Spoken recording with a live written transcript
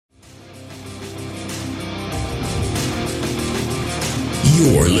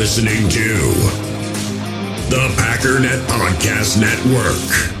You're listening to the Packernet Podcast Network.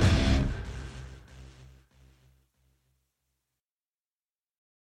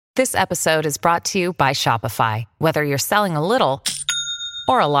 This episode is brought to you by Shopify. Whether you're selling a little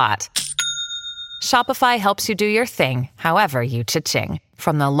or a lot, Shopify helps you do your thing, however you cha-ching.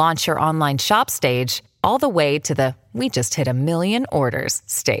 From the launch your online shop stage, all the way to the we just hit 1 million orders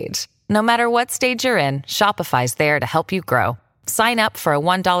stage. No matter what stage you're in, Shopify's there to help you grow. Sign up for a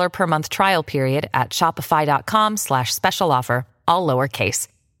 $1 per month trial period at shopify.com/special offer, all lowercase.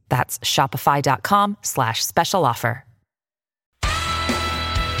 That's shopify.com/special offer.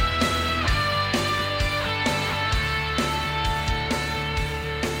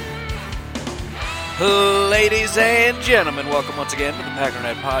 Ladies and gentlemen, welcome once again to the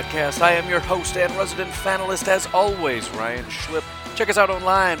Packernet Podcast. I am your host and resident fanalist, as always, Ryan Schlip. Check us out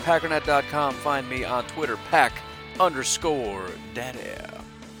online, packernet.com. Find me on Twitter, pack_daddy.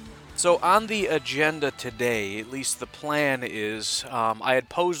 So on the agenda today, at least the plan is, I had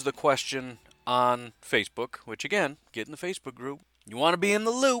posed the question on Facebook, which again, get in the Facebook group. You want to be in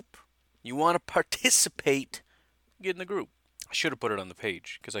the loop, you want to participate, get in the group. I should have put it on the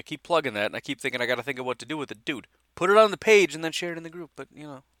page, because I keep plugging that, and I keep thinking I got to think of what to do with it. Dude, put it on the page and then share it in the group. But, you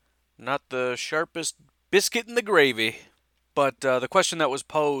know, not the sharpest biscuit in the gravy. But the question that was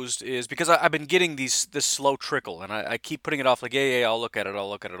posed is, because I've been getting this slow trickle, and I keep putting it off like, yeah, I'll look at it.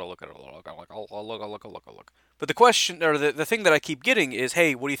 But the question, or the thing that I keep getting is,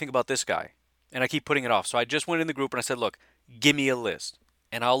 hey, what do you think about this guy? And I keep putting it off. So I just went in the group and I said, look, give me a list,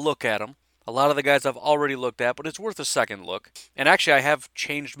 and I'll look at them. A lot of the guys I've already looked at, but it's worth a second look. And actually, I have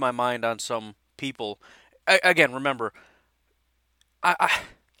changed my mind on some people. Again, remember, I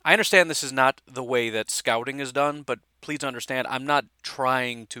understand this is not the way that scouting is done, but please understand, I'm not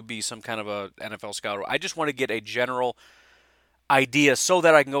trying to be some kind of a NFL scout. I just want to get a general idea so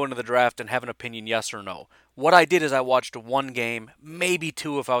that I can go into the draft and have an opinion, yes or no. What I did is I watched one game, maybe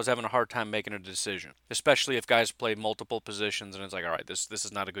two if I was having a hard time making a decision, especially if guys play multiple positions and it's like, all right, this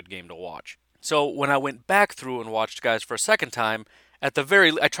is not a good game to watch. So when I went back through and watched guys for a second time, I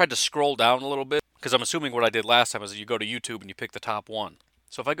tried to scroll down a little bit, because I'm assuming what I did last time is you go to YouTube and you pick the top one.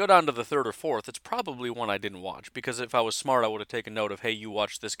 So if I go down to the third or fourth, it's probably one I didn't watch, because if I was smart, I would have taken note of, hey, you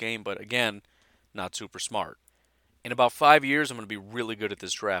watched this game, but again, not super smart. In about 5 years, I'm going to be really good at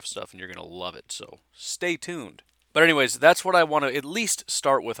this draft stuff, and you're going to love it, so stay tuned. But anyways, that's what I want to at least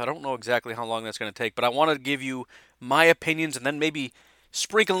start with. I don't know exactly how long that's going to take, but I want to give you my opinions and then maybe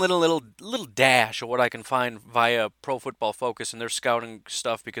sprinkle in a little dash of what I can find via Pro Football Focus and their scouting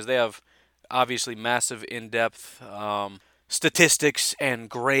stuff, because they have obviously massive in-depth statistics and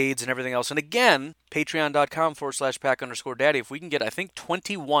grades and everything else. And again, patreon.com/pack_daddy. If we can get, I think,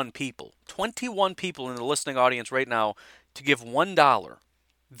 21 people in the listening audience right now to give $1,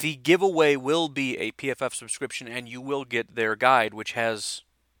 the giveaway will be a PFF subscription, and you will get their guide, which has,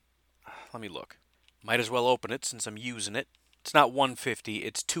 let me look. Might as well open it since I'm using it. It's not 150,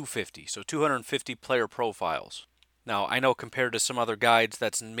 it's 250. So 250 player profiles. Now, I know compared to some other guides,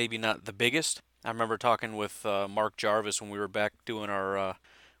 that's maybe not the biggest. I remember talking with Mark Jarvis when we were back doing our,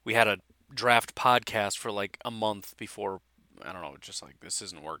 we had a draft podcast for like a month before, I don't know, just like, this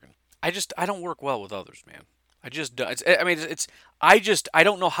isn't working. I don't work well with others, man. I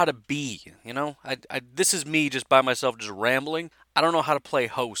don't know how to be, you know? This is me just by myself, just rambling. I don't know how to play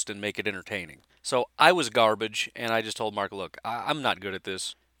host and make it entertaining. So I was garbage, and I just told Mark, look, I'm not good at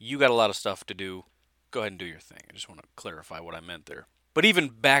this. You got a lot of stuff to do. Go ahead and do your thing. I just want to clarify what I meant there. But even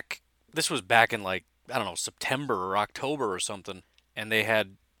back, this was back in like, I don't know, September or October or something, and they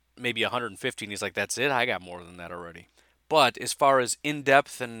had maybe 150, and he's like, that's it? I got more than that already. But as far as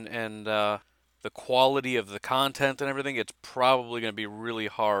in-depth and the quality of the content and everything, it's probably going to be really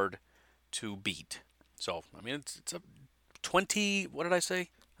hard to beat. So, I mean, it's a 20, what did I say?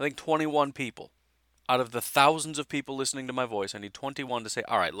 I think 21 people. Out of the thousands of people listening to my voice, I need 21 to say,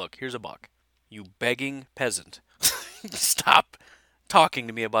 all right, look, here's $1. You begging peasant. Stop talking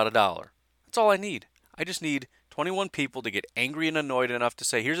to me about $1. That's all I need. I just need 21 people to get angry and annoyed enough to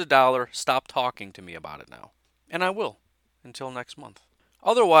say, here's $1, stop talking to me about it now. And I will, until next month.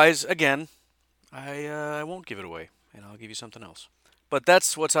 Otherwise, again, I won't give it away, and I'll give you something else. But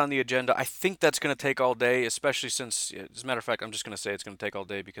that's what's on the agenda. I think that's going to take all day, especially since, as a matter of fact, I'm just going to say it's going to take all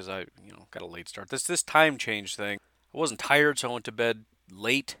day because I, got a late start. This time change thing, I wasn't tired, so I went to bed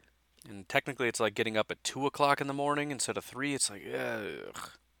late. And technically, it's like getting up at 2 o'clock in the morning instead of 3. It's like,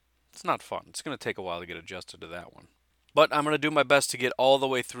 ugh. It's not fun. It's going to take a while to get adjusted to that one. But I'm going to do my best to get all the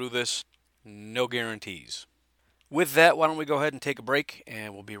way through this. No guarantees. With that, why don't we go ahead and take a break,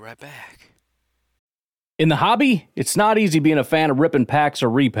 and we'll be right back. In the hobby, it's not easy being a fan of ripping packs or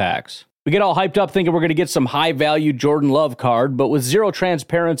repacks. We get all hyped up thinking we're going to get some high-value Jordan Love card, but with zero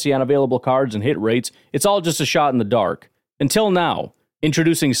transparency on available cards and hit rates, it's all just a shot in the dark. Until now.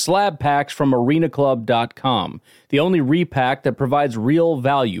 Introducing Slab Packs from ArenaClub.com, the only repack that provides real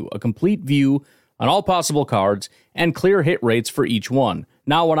value, a complete view on all possible cards, and clear hit rates for each one.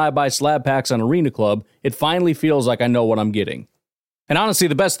 Now when I buy Slab Packs on Arena Club, it finally feels like I know what I'm getting. And honestly,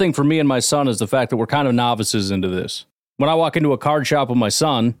 the best thing for me and my son is the fact that we're kind of novices into this. When I walk into a card shop with my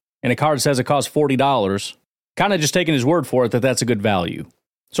son, and a card says it costs $40, kind of just taking his word for it that that's a good value.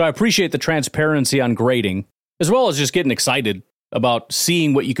 So I appreciate the transparency on grading, as well as just getting excited about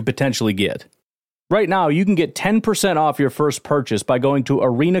seeing what you could potentially get. Right now, you can get 10% off your first purchase by going to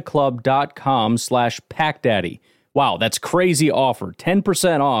arenaclub.com/packdaddy. Wow, that's crazy offer.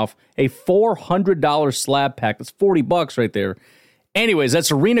 10% off a $400 slab pack. That's $40 right there. Anyways,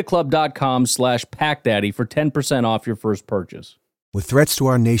 that's arenaclub.com/packdaddy for 10% off your first purchase. With threats to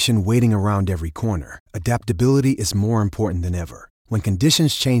our nation waiting around every corner, adaptability is more important than ever. When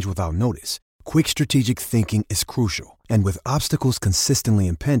conditions change without notice, quick strategic thinking is crucial. And with obstacles consistently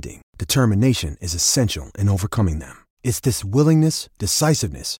impending, determination is essential in overcoming them. It's this willingness,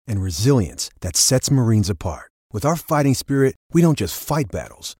 decisiveness, and resilience that sets Marines apart. With our fighting spirit, we don't just fight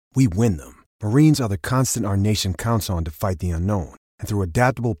battles, we win them. Marines are the constant our nation counts on to fight the unknown. And through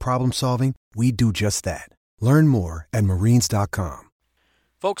adaptable problem solving, we do just that. Learn more at Marines.com.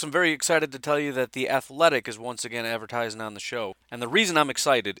 Folks, I'm very excited to tell you that The Athletic is once again advertising on the show. And the reason I'm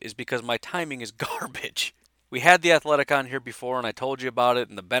excited is because my timing is garbage. We had The Athletic on here before, and I told you about it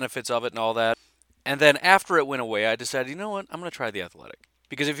and the benefits of it and all that. And then after it went away, I decided, you know what, I'm going to try The Athletic.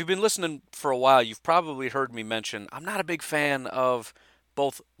 Because if you've been listening for a while, you've probably heard me mention I'm not a big fan of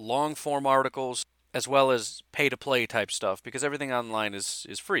both long-form articles as well as pay-to-play type stuff, because everything online is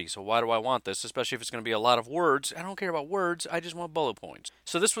free. So why do I want this? Especially if it's going to be a lot of words. I don't care about words. I just want bullet points.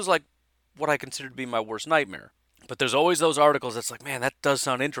 So this was like what I consider to be my worst nightmare. But there's always those articles that's like, man, that does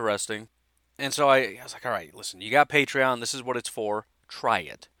sound interesting. And so I was like, all right, listen, you got Patreon. This is what it's for. Try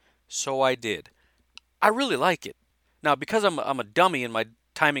it. So I did. I really like it. Now, because I'm a dummy and my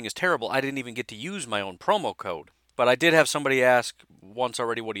timing is terrible, I didn't even get to use my own promo code. But I did have somebody ask once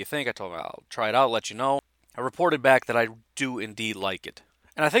already, what do you think? I told them I'll try it out, let you know. I reported back that I do indeed like it.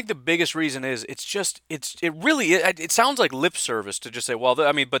 And I think the biggest reason is it sounds like lip service to just say, well,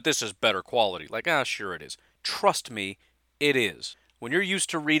 but this is better quality. Like, sure it is. Trust me, it is. When you're used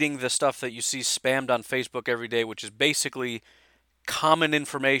to reading the stuff that you see spammed on Facebook every day, which is basically common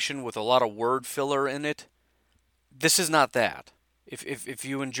information with a lot of word filler in it, this is not that. If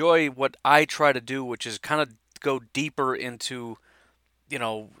you enjoy what I try to do, which is kind of go deeper into,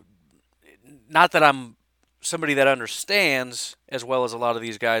 not that I'm somebody that understands as well as a lot of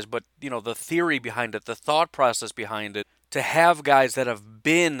these guys, but, the theory behind it, the thought process behind it, to have guys that have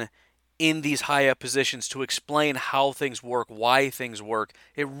been in these high-up positions to explain how things work, why things work,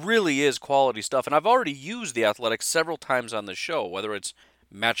 it really is quality stuff. And I've already used The Athletic several times on the show, whether it's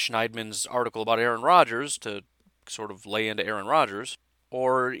Matt Schneidman's article about Aaron Rodgers to sort of lay into Aaron Rodgers,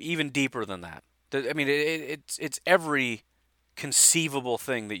 or even deeper than that. It's every conceivable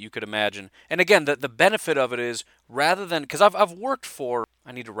thing that you could imagine. And again, the benefit of it is, rather than, because I've worked for,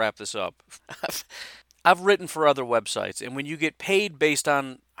 I need to wrap this up. I've written for other websites, and when you get paid based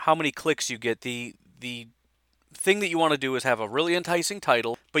on how many clicks you get, the thing that you want to do is have a really enticing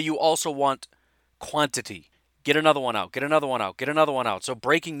title, but you also want quantity. Get another one out, get another one out, get another one out. So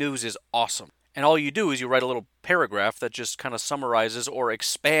breaking news is awesome. And all you do is you write a little paragraph that just kind of summarizes or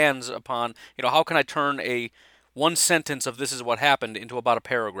expands upon, how can I turn one sentence of this is what happened into about a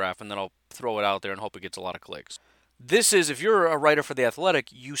paragraph, and then I'll throw it out there and hope it gets a lot of clicks. This is, if you're a writer for The Athletic,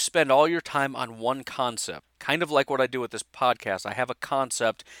 you spend all your time on one concept. Kind of like what I do with this podcast. I have a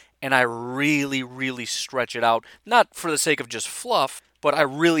concept, and I really, really stretch it out. Not for the sake of just fluff, but I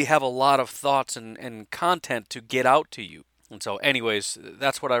really have a lot of thoughts and content to get out to you. And so, anyways,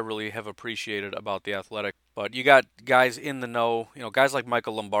 that's what I really have appreciated about The Athletic. But you got guys in the know. Guys like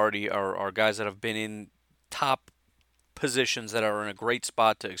Michael Lombardi are guys that have been in top positions that are in a great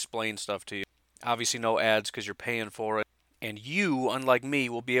spot to explain stuff to you. Obviously, no ads because you're paying for it. And you, unlike me,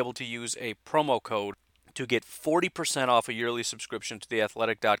 will be able to use a promo code to get 40% off a yearly subscription to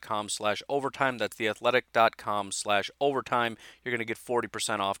theathletic.com/overtime. That's theathletic.com/overtime. You're going to get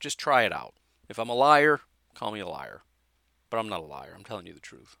 40% off. Just try it out. If I'm a liar, call me a liar. But I'm not a liar. I'm telling you the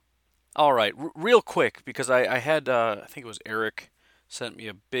truth. All right, real quick, because I had, I think it was Eric, sent me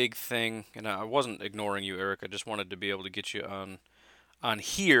a big thing. And I wasn't ignoring you, Eric. I just wanted to be able to get you on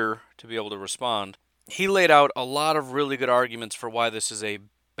here to be able to respond. He laid out a lot of really good arguments for why this is a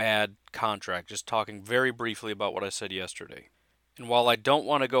bad contract, just talking very briefly about what I said yesterday. And while I don't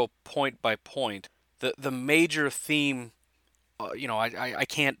want to go point by point, the major theme, I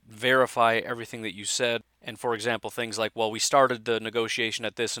can't verify everything that you said. And for example, things like, well, we started the negotiation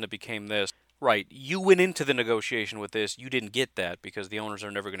at this and it became this. Right, you went into the negotiation with this, you didn't get that because the owners are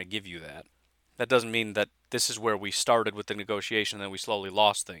never going to give you that. That doesn't mean that this is where we started with the negotiation and then we slowly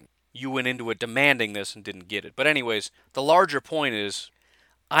lost things. You went into it demanding this and didn't get it. But anyways, the larger point is,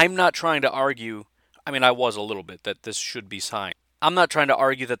 I'm not trying to argue, I was a little bit, that this should be signed. I'm not trying to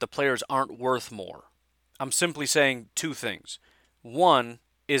argue that the players aren't worth more. I'm simply saying two things. One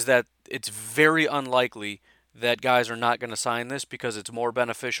is that it's very unlikely that guys are not going to sign this because it's more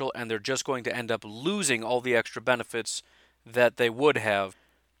beneficial and they're just going to end up losing all the extra benefits that they would have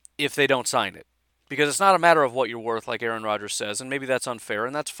if they don't sign it. Because it's not a matter of what you're worth, like Aaron Rodgers says, and maybe that's unfair,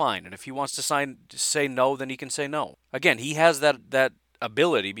 and that's fine. And if he wants to say no, then he can say no. Again, he has that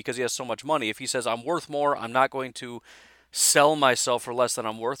ability because he has so much money. If he says, I'm worth more, I'm not going to sell myself for less than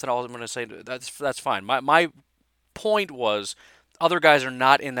I'm worth, and all I'm going to say, that's fine. My point was, other guys are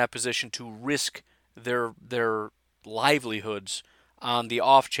not in that position to risk their livelihoods on the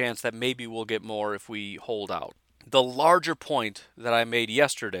off chance that maybe we'll get more if we hold out. The larger point that I made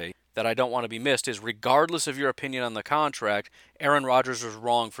yesterday that I don't want to be missed is, regardless of your opinion on the contract, Aaron Rodgers was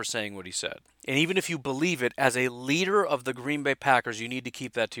wrong for saying what he said. And even if you believe it, as a leader of the Green Bay Packers, you need to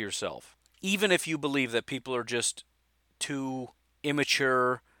keep that to yourself. Even if you believe that people are just too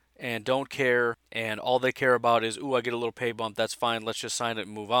immature and don't care, and all they care about is, ooh, I get a little pay bump, that's fine, let's just sign it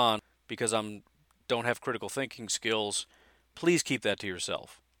and move on because I don't have critical thinking skills, please keep that to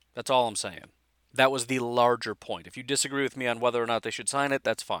yourself. That's all I'm saying. That was the larger point. If you disagree with me on whether or not they should sign it,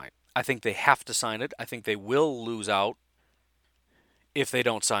 that's fine. I think they have to sign it. I think they will lose out if they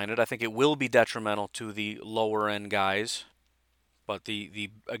don't sign it. I think it will be detrimental to the lower end guys. But the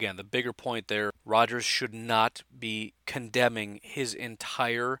bigger point there, Rodgers should not be condemning his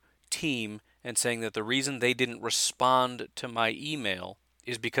entire team and saying that the reason they didn't respond to my email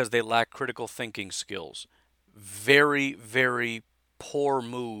is because they lack critical thinking skills. Very, very poor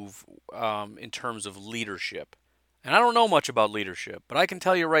move in terms of leadership. And I don't know much about leadership, but I can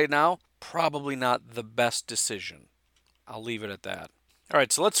tell you right now, probably not the best decision. I'll leave it at that. All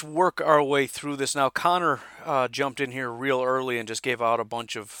right, so let's work our way through this now. Connor jumped in here real early and just gave out a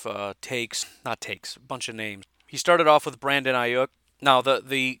bunch of a bunch of names. He started off with Brandon Ayuk. Now,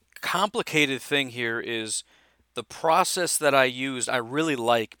 the complicated thing here is the process that I used I really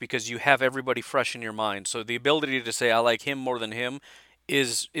like because you have everybody fresh in your mind. So the ability to say I like him more than him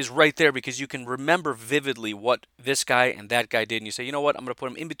is right there because you can remember vividly what this guy and that guy did. And you say, you know what, I'm going to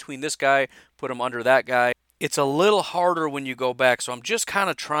put him in between this guy, put him under that guy. It's a little harder when you go back. So I'm just kind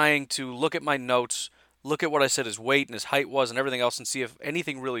of trying to look at my notes, look at what I said his weight and his height was and everything else and see if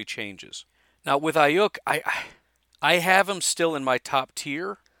anything really changes. Now with Ayuk, I have him still in my top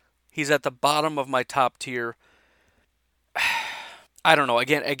tier. He's at the bottom of my top tier. I don't know.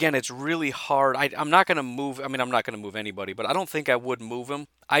 Again, it's really hard. I'm not going to move. I'm not going to move anybody, but I don't think I would move him.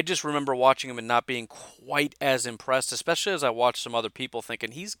 I just remember watching him and not being quite as impressed, especially as I watched some other people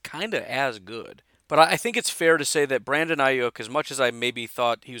thinking he's kind of as good. But I think it's fair to say that Brandon Ayuk, as much as I maybe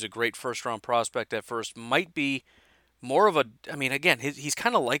thought he was a great first-round prospect at first, might be more of a... he's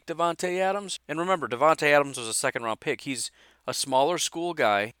kind of like Davante Adams. And remember, Davante Adams was a second-round pick. He's a smaller school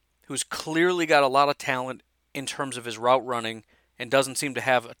guy who's clearly got a lot of talent in terms of his route running and doesn't seem to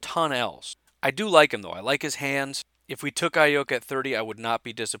have a ton else. I do like him, though. I like his hands. If we took Ayuk at 30, I would not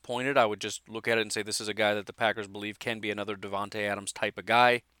be disappointed. I would just look at it and say this is a guy that the Packers believe can be another Davante Adams type of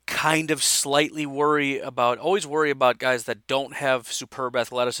guy. Kind of slightly always worry about guys that don't have superb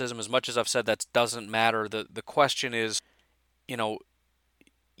athleticism. As much as I've said that doesn't matter, the question is,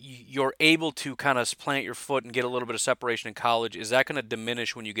 you're able to kind of plant your foot and get a little bit of separation in college. Is that going to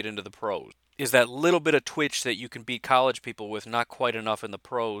diminish when you get into the pros? Is that little bit of twitch that you can beat college people with not quite enough in the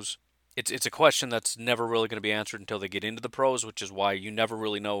pros? It's a question that's never really going to be answered until they get into the pros, which is why you never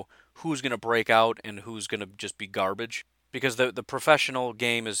really know who's going to break out and who's going to just be garbage. Because the professional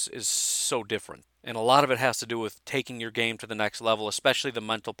game is so different. And a lot of it has to do with taking your game to the next level, especially the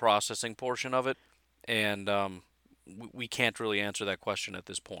mental processing portion of it. And we can't really answer that question at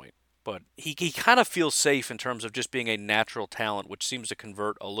this point. But he kind of feels safe in terms of just being a natural talent, which seems to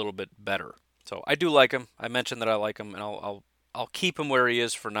convert a little bit better. So I do like him. I mentioned that I like him, and I'll keep him where he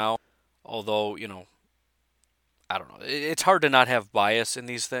is for now. Although, I don't know. It's hard to not have bias in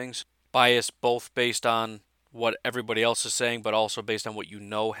these things. Bias both based on what everybody else is saying, but also based on what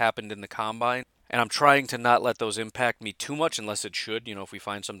happened in the combine. And I'm trying to not let those impact me too much, unless it should. If we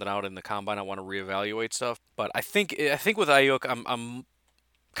find something out in the combine, I want to reevaluate stuff. But I think with Ayuk, I'm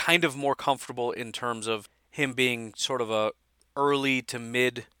kind of more comfortable in terms of him being sort of a early to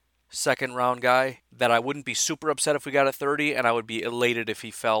mid second round guy, that I wouldn't be super upset if we got at 30, and I would be elated if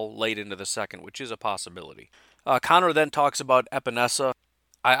he fell late into the second, which is a possibility. Connor then talks about Epinesa.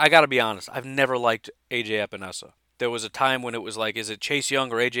 I got to be honest, I've never liked A.J. Epinesa. There was a time when it was like, is it Chase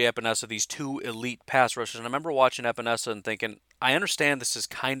Young or A.J. Epinesa, these two elite pass rushers? And I remember watching Epinesa and thinking, I understand this is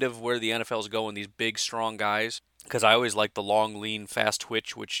kind of where the NFL's going, these big, strong guys, because I always like the long, lean, fast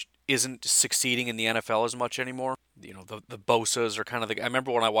twitch, which isn't succeeding in the NFL as much anymore. You know, the Bosas are kind of I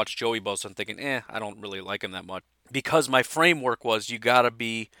remember when I watched Joey Bosa and thinking, I don't really like him that much. Because my framework was you got to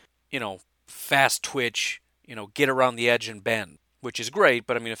be, fast twitch, get around the edge and bend, which is great,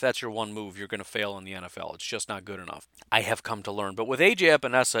 but I mean, if that's your one move, you're going to fail in the NFL. It's just not good enough. I have come to learn. But with A.J.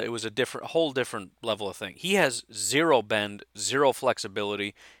 Epinesa, it was a whole different level of thing. He has zero bend, zero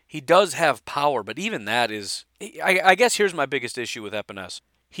flexibility. He does have power, but even that is, I guess here's my biggest issue with Epinesa.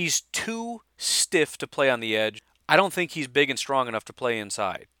 He's too stiff to play on the edge. I don't think he's big and strong enough to play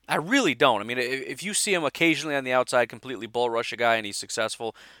inside. I really don't. I mean, if you see him occasionally on the outside completely bull rush a guy and he's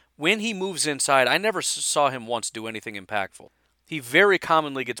successful, when he moves inside, I never saw him once do anything impactful. He very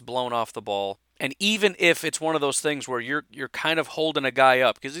commonly gets blown off the ball, and even if it's one of those things where you're kind of holding a guy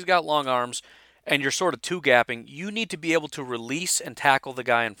up because he's got long arms and you're sort of two-gapping, you need to be able to release and tackle the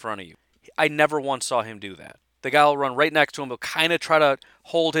guy in front of you. I never once saw him do that. The guy will run right next to him. He'll kind of try to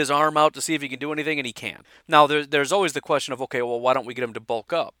hold his arm out to see if he can do anything, and he can. Now, there's always the question of, okay, well, why don't we get him to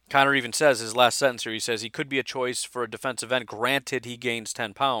bulk up? Connor even says, his last sentence here, he says he could be a choice for a defensive end, granted he gains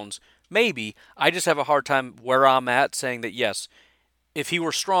 10 pounds. Maybe. I just have a hard time where I'm at saying that, yes, if he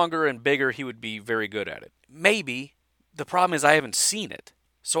were stronger and bigger, he would be very good at it. Maybe. The problem is I haven't seen it,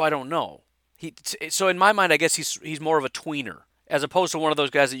 so I don't know. So in my mind, I guess he's more of a tweener, as opposed to one of those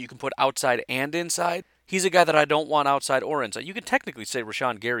guys that you can put outside and inside. He's a guy that I don't want outside or inside. You can technically say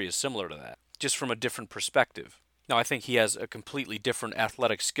Rashawn Gary is similar to that, just from a different perspective. Now, I think he has a completely different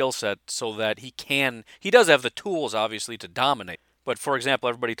athletic skill set so that he does have the tools, obviously, to dominate. But, for example,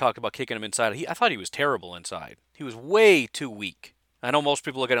 everybody talked about kicking him inside. I thought he was terrible inside. He was way too weak. I know most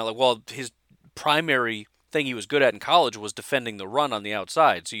people look at it like, well, his primary thing he was good at in college was defending the run on the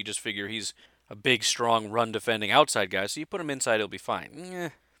outside. So you just figure he's a big, strong, run-defending outside guy. So you put him inside, he'll be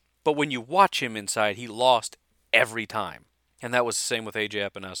fine. But when you watch him inside, he lost every time. And that was the same with A.J.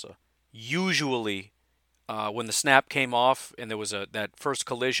 Epinesa. Usually, when the snap came off and there was that first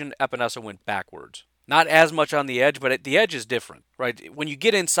collision, Epinesa went backwards. Not as much on the edge, but the edge is different, right? When you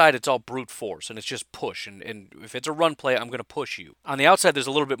get inside, it's all brute force, and it's just push. And if it's a run play, I'm going to push you. On the outside, there's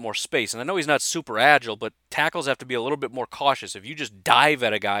a little bit more space. And I know he's not super agile, but tackles have to be a little bit more cautious. If you just dive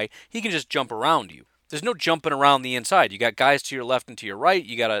at a guy, he can just jump around you. There's no jumping around the inside. You got guys to your left and to your right.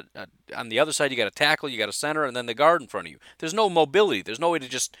 You got on the other side, you got a tackle, you got a center, and then the guard in front of you. There's no mobility. There's no way to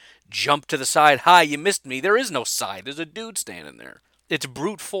just jump to the side. Hi, you missed me. There is no side. There's a dude standing there. It's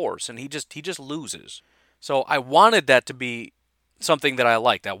brute force, and he just loses. So I wanted that to be something that I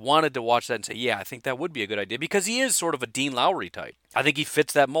liked. I wanted to watch that and say, yeah, I think that would be a good idea, because he is sort of a Dean Lowry type. I think he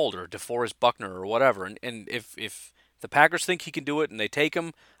fits that mold, or DeForest Buckner or whatever. And if the Packers think he can do it and they take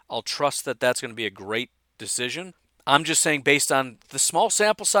him, I'll trust that that's going to be a great decision. I'm just saying, based on the small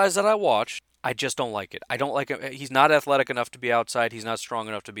sample size that I watched, I just don't like it. I don't like him. He's not athletic enough to be outside. He's not strong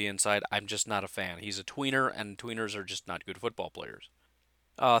enough to be inside. I'm just not a fan. He's a tweener, and tweeners are just not good football players.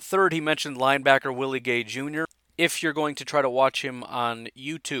 Third, he mentioned linebacker Willie Gay Jr. If you're going to try to watch him on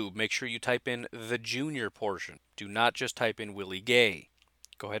YouTube, make sure you type in the junior portion. Do not just type in Willie Gay.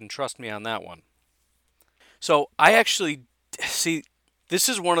 Go ahead and trust me on that one. So I actually, see, this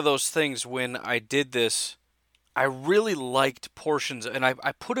is one of those things when I did this, I really liked portions, and I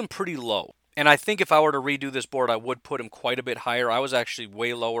put him pretty low. And I think if I were to redo this board, I would put him quite a bit higher. I was actually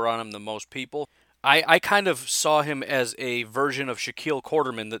way lower on him than most people. I kind of saw him as a version of Shaquille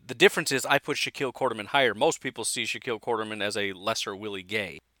Quarterman. The difference is I put Shaquille Quarterman higher. Most people see Shaquille Quarterman as a lesser Willie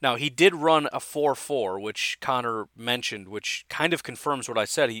Gay. Now, he did run a 4.4, which Connor mentioned, which kind of confirms what I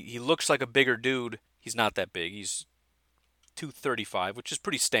said. He looks like a bigger dude. He's not that big. He's 235, which is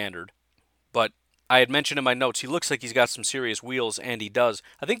pretty standard. But I had mentioned in my notes, he looks like he's got some serious wheels, and he does.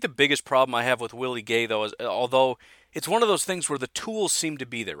 I think the biggest problem I have with Willie Gay, though, is although it's one of those things where the tools seem to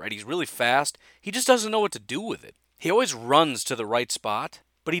be there, right? He's really fast. He just doesn't know what to do with it. He always runs to the right spot,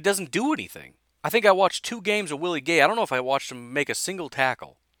 but he doesn't do anything. I think I watched 2 games of Willie Gay. I don't know if I watched him make a single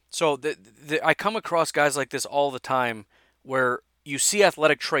tackle. So I come across guys like this all the time where you see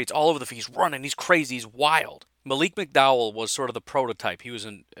athletic traits all over the field. He's running, he's crazy, he's wild. Malik McDowell was sort of the prototype. He was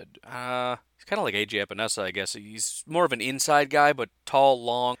he's kind of like A.J. Epinesa, I guess. He's more of an inside guy, but tall,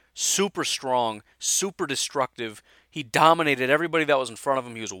 long, super strong, super destructive. He dominated everybody that was in front of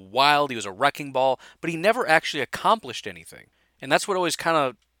him. He was wild. He was a wrecking ball, but he never actually accomplished anything. And that's what always kind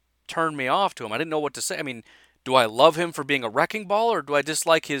of turned me off to him. I didn't know what to say. I mean, do I love him for being a wrecking ball, or do I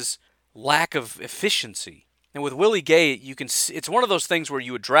dislike his lack of efficiency? And with Willie Gay, you can see, it's one of those things where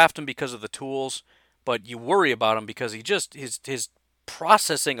you would draft him because of the tools, but you worry about him because he just his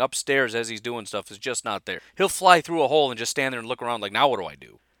processing upstairs as he's doing stuff is just not there. He'll fly through a hole and just stand there and look around like, now what do I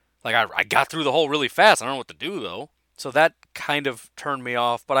do? Like, I got through the hole really fast. I don't know what to do, though. So that kind of turned me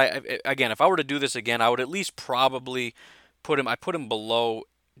off. But again, if I were to do this again, I would at least probably put him below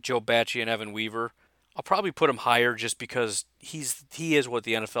Joe Bacci and Evan Weaver. I'll probably put him higher just because he is what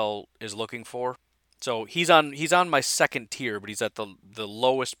the NFL is looking for. So he's on my second tier, but he's at the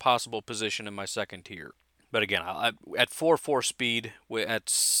lowest possible position in my second tier. But again, at 4.4 speed, I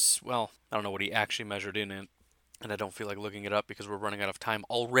don't know what he actually measured in it, and I don't feel like looking it up because we're running out of time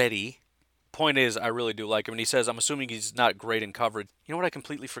already. Point is, I really do like him. And he says, I'm assuming he's not great in coverage. You know what I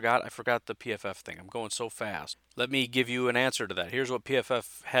completely forgot? I forgot the PFF thing. I'm going so fast. Let me give you an answer to that. Here's what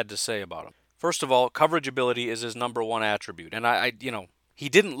PFF had to say about him. First of all, coverage ability is his number one attribute. And I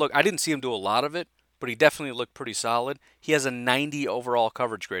didn't see him do a lot of it, but he definitely looked pretty solid. He has a 90 overall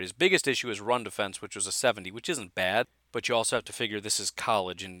coverage grade. His biggest issue is run defense, which was a 70, which isn't bad. But you also have to figure this is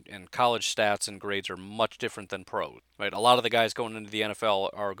college, and college stats and grades are much different than pros. Right? A lot of the guys going into the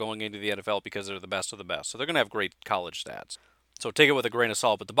NFL are going into the NFL because they're the best of the best. So they're going to have great college stats. So take it with a grain of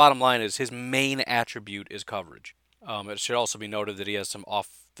salt. But the bottom line is his main attribute is coverage. It should also be noted that he has some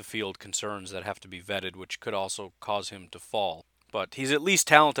off-the-field concerns that have to be vetted, which could also cause him to fall. But he's at least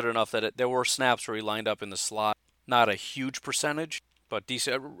talented enough that there were snaps where he lined up in the slot. Not a huge percentage, but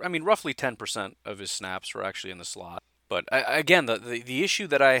decent. I mean, roughly 10% of his snaps were actually in the slot. But again, the issue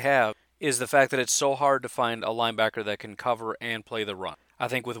that I have is the fact that it's so hard to find a linebacker that can cover and play the run. I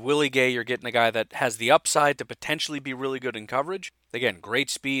think with Willie Gay, you're getting a guy that has the upside to potentially be really good in coverage. Again, great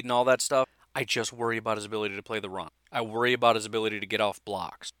speed and all that stuff. I just worry about his ability to play the run. I worry about his ability to get off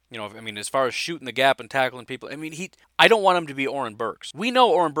blocks. As far as shooting the gap and tackling people, I don't want him to be Oren Burks. We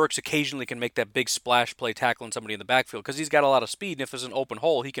know Oren Burks occasionally can make that big splash play tackling somebody in the backfield because he's got a lot of speed, and if there's an open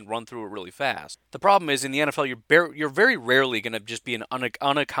hole, he can run through it really fast. The problem is in the NFL, you're very rarely going to just be an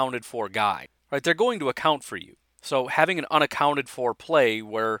unaccounted for guy. Right? They're going to account for you. So having an unaccounted for play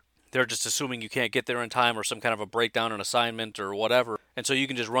where they're just assuming you can't get there in time or some kind of a breakdown in assignment or whatever, and so you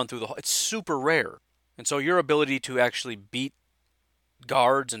can just run through the hole, it's super rare. And so your ability to actually beat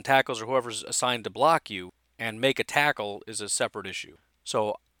guards and tackles or whoever's assigned to block you and make a tackle is a separate issue.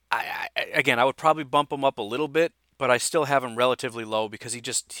 So, I would probably bump him up a little bit, but I still have him relatively low because he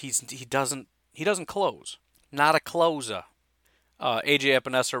doesn't close. Not a closer. AJ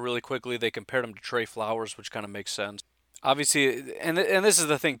Epinesa really quickly, they compared him to Trey Flowers, which kind of makes sense. Obviously, and this is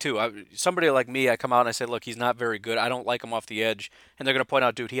the thing too. Somebody like me, I come out and I say, look, he's not very good. I don't like him off the edge. And they're going to point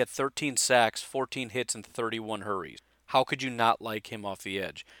out, dude, he had 13 sacks, 14 hits, and 31 hurries. How could you not like him off the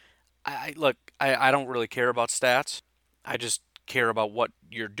edge? I don't really care about stats. I just care about what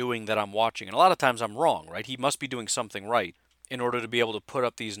you're doing that I'm watching. And a lot of times I'm wrong, right? He must be doing something right in order to be able to put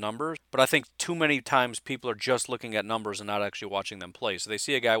up these numbers. But I think too many times people are just looking at numbers and not actually watching them play. So they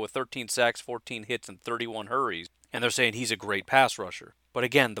see a guy with 13 sacks, 14 hits, and 31 hurries, and they're saying he's a great pass rusher. But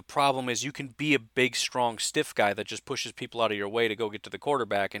again, the problem is you can be a big, strong, stiff guy that just pushes people out of your way to go get to the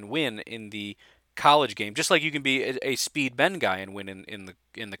quarterback and win in the college game, just like you can be a speed bend guy and win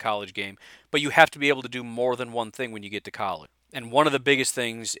in the college game. But you have to be able to do more than one thing when you get to college. And one of the biggest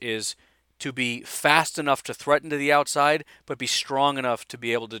things is to be fast enough to threaten to the outside, but be strong enough to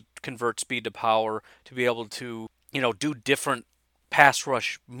be able to convert speed to power, to be able to, do different pass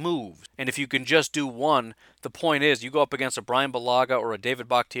rush moves. And if you can just do one, the point is you go up against a Brian Balaga or a David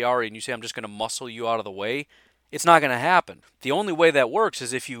Bakhtiari and you say, I'm just going to muscle you out of the way. It's not going to happen. The only way that works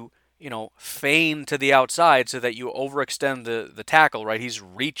is if you feign to the outside so that you overextend the tackle, right? He's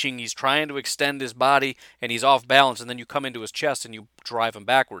reaching, he's trying to extend his body, and he's off balance, and then you come into his chest and you drive him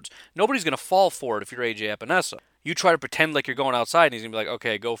backwards. Nobody's going to fall for it if you're AJ Epinesa. You try to pretend like you're going outside, and he's going to be like,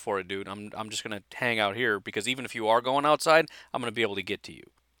 okay, go for it, dude. I'm just going to hang out here, because even if you are going outside, I'm going to be able to get to you.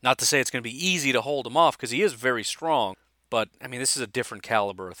 Not to say it's going to be easy to hold him off, because he is very strong, but, this is a different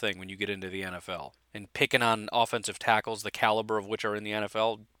caliber of thing when you get into the NFL. And picking on offensive tackles, the caliber of which are in the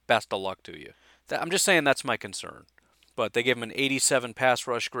NFL, best of luck to you. I'm just saying that's my concern. But they gave him an 87 pass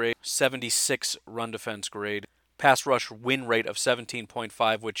rush grade, 76 run defense grade, pass rush win rate of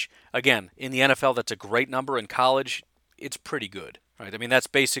 17.5, which, again, in the NFL, that's a great number. In college, it's pretty good. Right? That's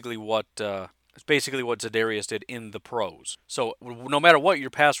basically what Za'Darius did in the pros. So no matter what your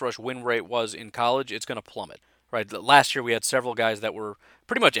pass rush win rate was in college, it's going to plummet. Right? Last year we had several guys that were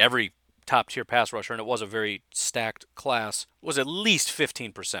pretty much every top-tier pass rusher, and it was a very stacked class, was at least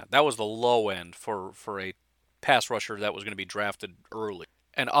 15%. That was the low end for a pass rusher that was going to be drafted early.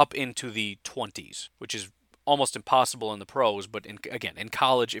 And up into the 20s, which is almost impossible in the pros, but in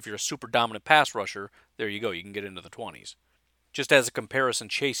college, if you're a super dominant pass rusher, there you go, you can get into the 20s. Just as a comparison,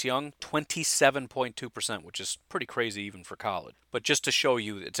 Chase Young, 27.2%, which is pretty crazy even for college. But just to show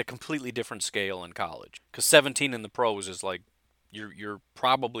you, it's a completely different scale in college. Because 17 in the pros is like, you're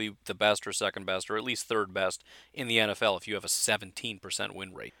probably the best or second best, or at least third best in the NFL if you have a 17%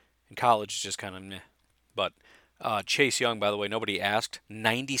 win rate. In college, it's just kind of meh. But Chase Young, by the way, nobody asked,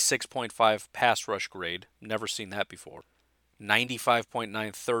 96.5 pass rush grade. Never seen that before.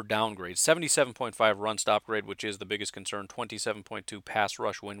 95.9 third down grade, 77.5 run stop grade, which is the biggest concern, 27.2 pass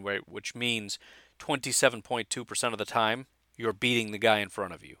rush win rate, which means 27.2% of the time you're beating the guy in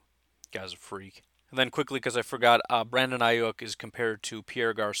front of you. Guy's a freak. And then quickly, because I forgot, Brandon Aiyuk is compared to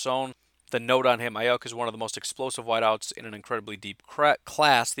Pierre Garçon. The note on him, Aiyuk is one of the most explosive wideouts in an incredibly deep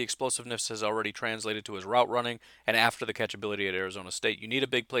class. The explosiveness has already translated to his route running and after the catch ability at Arizona State. You need a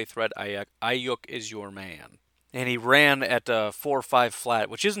big play threat, Aiyuk is your man. And he ran at 4.5 flat,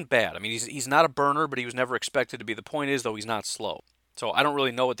 which isn't bad. I mean, he's not a burner, but he was never expected to be. The point is, though, he's not slow. So I don't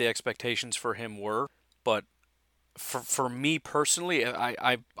really know what the expectations for him were, but for me personally,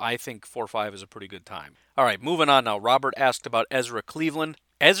 I think 4.5 is a pretty good time. All right, moving on now. Robert asked about Ezra Cleveland.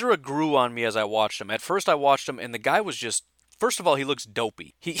 Ezra grew on me as I watched him. At first I watched him, and the guy was just, first of all, he looks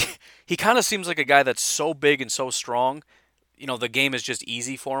dopey. He kind of seems like a guy that's so big and so strong, the game is just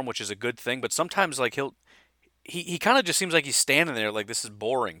easy for him, which is a good thing, but sometimes like he kind of just seems like he's standing there like this is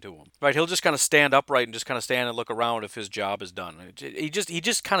boring to him. Right? He'll just kind of stand upright and just kind of stand and look around if his job is done. He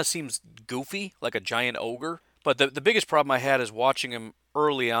just kind of seems goofy, like a giant ogre. But the biggest problem I had is watching him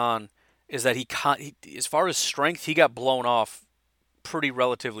early on is that he as far as strength, he got blown off pretty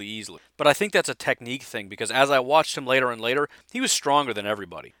relatively easily. But I think that's a technique thing, because as I watched him later and later, he was stronger than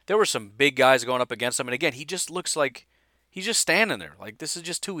everybody. There were some big guys going up against him, and again, he just looks like he's just standing there. Like, this is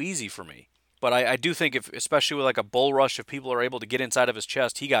just too easy for me. But I do think, especially with like a bull rush, if people are able to get inside of his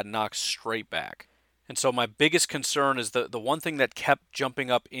chest, he got knocked straight back. And so my biggest concern is the one thing that kept jumping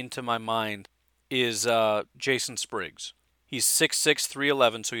up into my mind is Jason Spriggs. He's 6'6",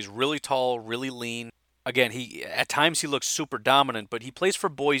 311, so he's really tall, really lean. Again, at times he looks super dominant, but he plays for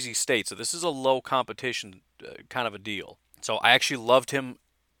Boise State, so this is a low competition kind of a deal. So I actually loved him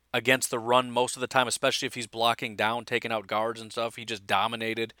against the run most of the time, especially if he's blocking down, taking out guards and stuff. He just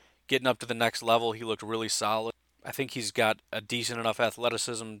dominated. Getting up to the next level, he looked really solid. I think he's got a decent enough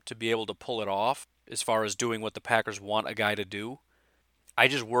athleticism to be able to pull it off as far as doing what the Packers want a guy to do. I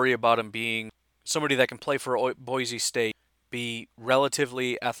just worry about him being somebody that can play for Boise State, be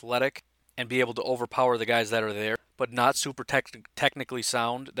relatively athletic, and be able to overpower the guys that are there, but not super technically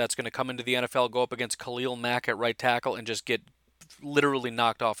sound. That's going to come into the NFL, go up against Khalil Mack at right tackle, and just get literally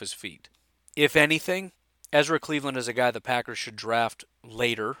knocked off his feet. If anything, Ezra Cleveland is a guy the Packers should draft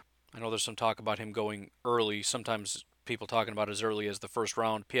later. I know there's some talk about him going early. Sometimes people talking about as early as the first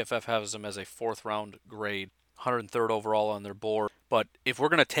round. PFF has him as a 4th round grade, 103rd overall on their board. But if we're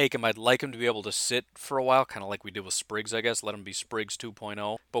going to take him, I'd like him to be able to sit for a while, kind of like we did with Spriggs, I guess. Let him be Spriggs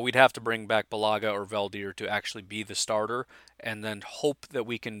 2.0. But we'd have to bring back Balaga or Valdir to actually be the starter, and then hope that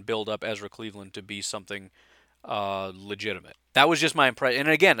we can build up Ezra Cleveland to be something legitimate. That was just my impression. And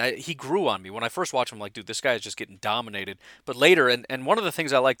again, he grew on me. When I first watched him, I'm like, dude, this guy is just getting dominated. But later, and one of the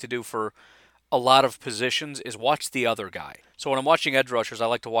things I like to do for a lot of positions is watch the other guy. So when I'm watching edge rushers, I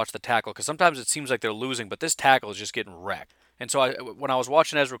like to watch the tackle, because sometimes it seems like they're losing, but this tackle is just getting wrecked. And so when I was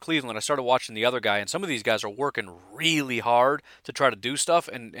watching Ezra Cleveland, I started watching the other guy, and some of these guys are working really hard to try to do stuff,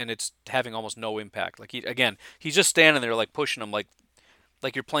 and it's having almost no impact. Like, he's just standing there like pushing them, like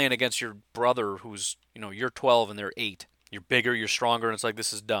you're playing against your brother who's, you're 12 and they're 8. You're bigger, you're stronger, and it's like,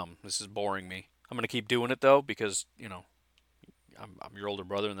 this is dumb. This is boring me. I'm going to keep doing it, though, because, I'm your older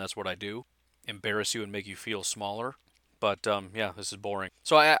brother, and that's what I do. Embarrass you and make you feel smaller. But, this is boring.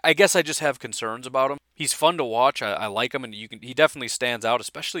 So I guess I just have concerns about him. He's fun to watch. I like him, and he definitely stands out,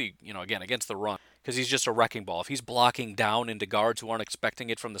 especially, again, against the run, because he's just a wrecking ball. If he's blocking down into guards who aren't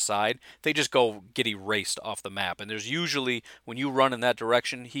expecting it from the side, they just get erased off the map. And there's usually, when you run in that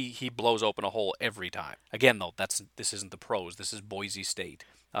direction, he blows open a hole every time. Again, though, this isn't the pros. This is Boise State.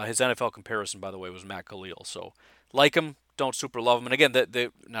 His NFL comparison, by the way, was Matt Khalil. So, like him, don't super love him. And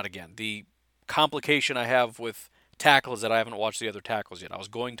again, the complication I have with tackles that I haven't watched the other tackles yet. I was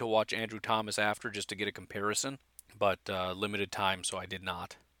going to watch Andrew Thomas after just to get a comparison, but limited time, so I did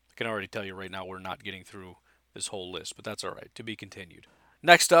not. I can already tell you right now we're not getting through this whole list, but that's all right. To be continued.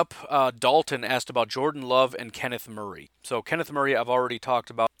 Next up, Dalton asked about Jordan Love and Kenneth Murray. So Kenneth Murray I've already talked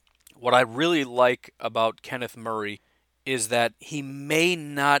about. What I really like about Kenneth Murray is that he may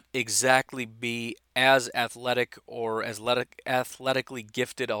not exactly be as athletic or as athletically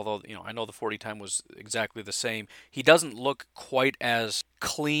gifted, although, I know the 40 time was exactly the same. He doesn't look quite as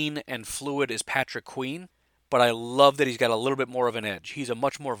clean and fluid as Patrick Queen, but I love that he's got a little bit more of an edge. He's a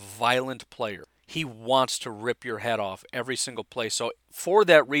much more violent player. He wants to rip your head off every single play. So for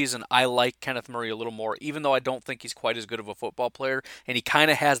that reason, I like Kenneth Murray a little more, even though I don't think he's quite as good of a football player. And he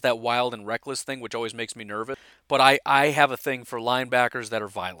kind of has that wild and reckless thing, which always makes me nervous. But I have a thing for linebackers that are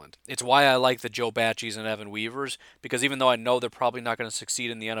violent. It's why I like the Joe Bachys and Evan Weavers, because even though I know they're probably not going to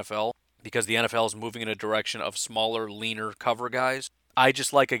succeed in the NFL, because the NFL is moving in a direction of smaller, leaner cover guys, I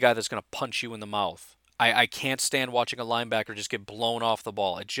just like a guy that's going to punch you in the mouth. I can't stand watching a linebacker just get blown off the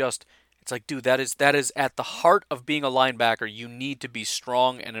ball. It's like, dude, that is at the heart of being a linebacker. You need to be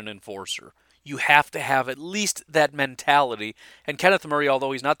strong and an enforcer. You have to have at least that mentality. And Kenneth Murray,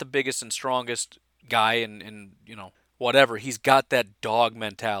 although he's not the biggest and strongest guy and whatever, he's got that dog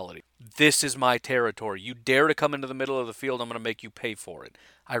mentality. This is my territory. You dare to come into the middle of the field, I'm going to make you pay for it.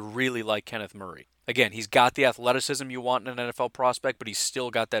 I really like Kenneth Murray. Again, he's got the athleticism you want in an NFL prospect, but he's still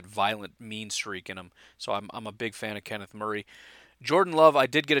got that violent, mean streak in him. So I'm a big fan of Kenneth Murray. Jordan Love, I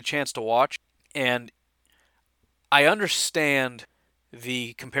did get a chance to watch, and I understand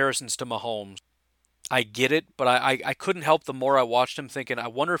the comparisons to Mahomes. I get it, but I couldn't help the more I watched him thinking, I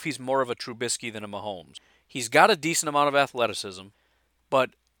wonder if he's more of a Trubisky than a Mahomes. He's got a decent amount of athleticism, but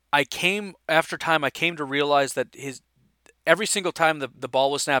after time, I came to realize that every single time the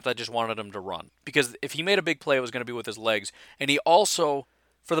ball was snapped, I just wanted him to run. Because if he made a big play, it was going to be with his legs. And he also,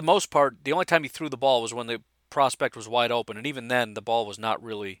 for the most part, the only time he threw the ball was when the prospect was wide open, and even then the ball was not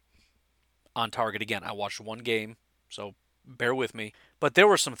really on target. Again, I watched one game, so bear with me, but there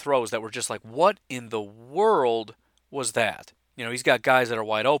were some throws that were just like, what in the world was that? He's got guys that are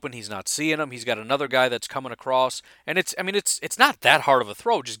wide open, he's not seeing them, he's got another guy that's coming across, and it's not that hard of a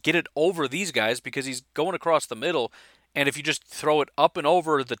throw. Just get it over these guys because he's going across the middle, and if you just throw it up and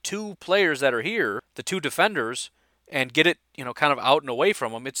over the two players that are here, the two defenders, and get it kind of out and away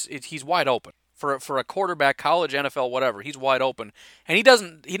from him, he's wide open. For a quarterback, college, NFL, whatever, he's wide open. And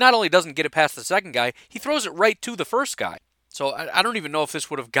he not only doesn't get it past the second guy, he throws it right to the first guy. So I don't even know if this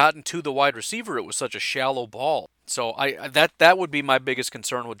would have gotten to the wide receiver. It was such a shallow ball. So that would be my biggest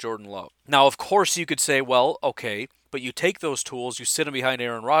concern with Jordan Love. Now, of course, you could say, well, okay, but you take those tools, you sit him behind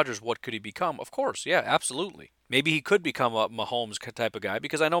Aaron Rodgers, what could he become? Of course, yeah, absolutely. Maybe he could become a Mahomes type of guy,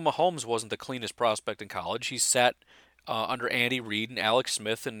 because I know Mahomes wasn't the cleanest prospect in college. He sat under Andy Reid and Alex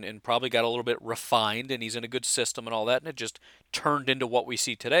Smith and probably got a little bit refined, and he's in a good system and all that, and it just turned into what we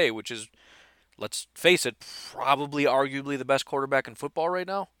see today, which is, let's face it, probably arguably the best quarterback in football right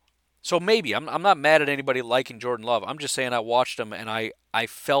now. So maybe, I'm not mad at anybody liking Jordan Love. I'm just saying I watched him and I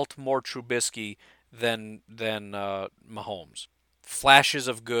felt more Trubisky than Mahomes. Flashes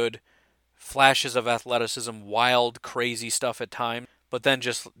of good, flashes of athleticism, wild, crazy stuff at times, but then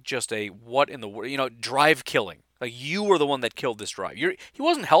just a what in the world, drive killing. Like, you were the one that killed this drive. He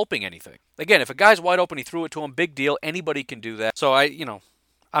wasn't helping anything. Again, if a guy's wide open, he threw it to him, big deal. Anybody can do that. So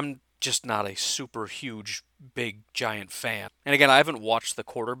I'm just not a super huge, big, giant fan. And again, I haven't watched the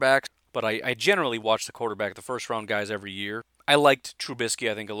quarterbacks, but I generally watch the quarterback, the first round guys every year. I liked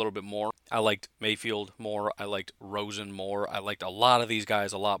Trubisky, I think, a little bit more. I liked Mayfield more. I liked Rosen more. I liked a lot of these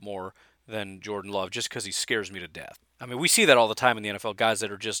guys a lot more than Jordan Love, just because he scares me to death. I mean, we see that all the time in the NFL, guys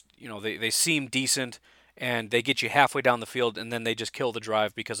that are just, they seem decent, and they get you halfway down the field, and then they just kill the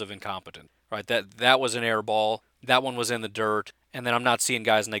drive because of incompetence. Right? That was an air ball. That one was in the dirt. And then I'm not seeing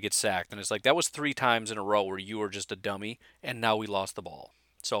guys and they get sacked. And it's like, that was 3 times in a row where you were just a dummy, and now we lost the ball.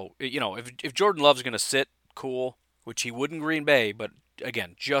 So, if Jordan Love's going to sit, cool, which he would in Green Bay. But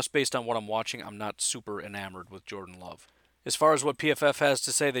again, just based on what I'm watching, I'm not super enamored with Jordan Love. As far as what PFF has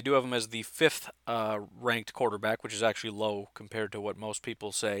to say, they do have him as the 5th ranked quarterback, which is actually low compared to what most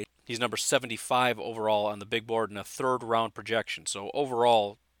people say. He's number 75 overall on the big board and a 3rd round projection. So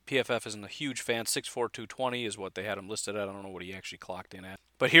overall, PFF isn't a huge fan. 6'4", 220 is what they had him listed at. I don't know what he actually clocked in at.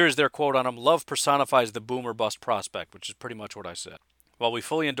 But here's their quote on him. Love personifies the boom or bust prospect, which is pretty much what I said. While we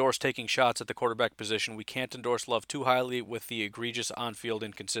fully endorse taking shots at the quarterback position, we can't endorse Love too highly with the egregious on-field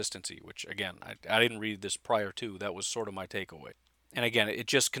inconsistency, which, again, I didn't read this prior to. That was sort of my takeaway. And again, it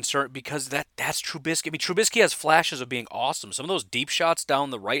just concerned, because that's Trubisky. I mean, Trubisky has flashes of being awesome. Some of those deep shots down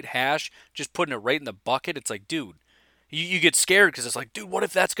the right hash, just putting it right in the bucket, it's like, dude, you get scared because it's like, dude, what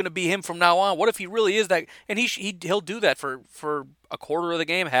if that's going to be him from now on? What if he really is that? And he'll do that for a quarter of the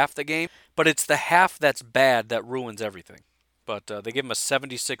game, half the game. But it's the half that's bad that ruins everything. But they give him a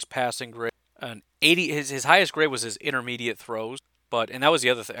 76 passing grade. An 80. His highest grade was his intermediate throws. And that was the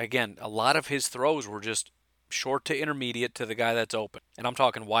other thing. Again, a lot of his throws were just short to intermediate to the guy that's open. And I'm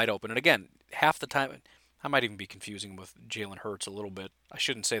talking wide open. And again, half the time, I might even be confusing with Jalen Hurts a little bit. I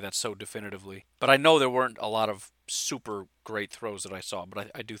shouldn't say that so definitively. But I know there weren't a lot of super great throws that I saw.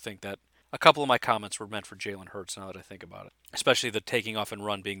 But I do think that a couple of my comments were meant for Jalen Hurts now that I think about it. Especially the taking off and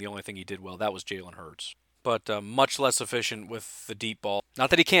run being the only thing he did well. That was Jalen Hurts. But much less efficient with the deep ball. Not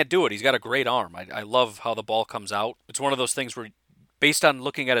that he can't do it. He's got a great arm. I love how the ball comes out. It's one of those things where, based on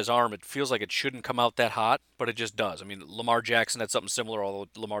looking at his arm, it feels like it shouldn't come out that hot, but it just does. I mean, Lamar Jackson had something similar, although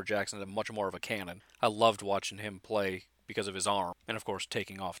Lamar Jackson had much more of a cannon. I loved watching him play because of his arm, and of course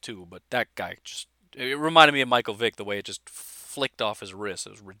taking off too, but that guy it reminded me of Michael Vick, the way it just flicked off his wrist.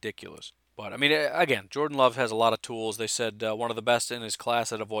 It was ridiculous. But, I mean, again, Jordan Love has a lot of tools. They said one of the best in his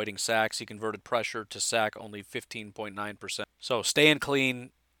class at avoiding sacks. He converted pressure to sack only 15.9%. So staying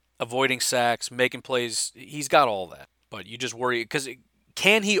clean, avoiding sacks, making plays, he's got all that. But you just worry, because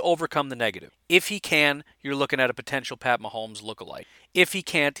can he overcome the negative? If he can, you're looking at a potential Pat Mahomes lookalike. If he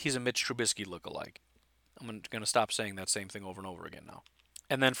can't, he's a Mitch Trubisky lookalike. I'm going to stop saying that same thing over and over again now.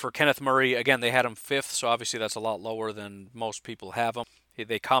 And then for Kenneth Murray, again, they had him 5th, so obviously that's a lot lower than most people have him.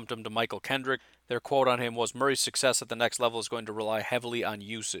 They comped him to Michael Kendrick. Their quote on him was, "Murray's success at the next level is going to rely heavily on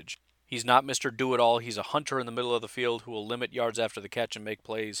usage. He's not Mr. Do-It-All. He's a hunter in the middle of the field who will limit yards after the catch and make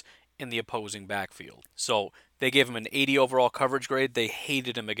plays in the opposing backfield." So they gave him an 80 overall coverage grade. They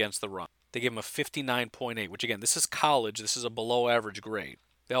hated him against the run. They gave him a 59.8, which again, this is college. This is a below average grade.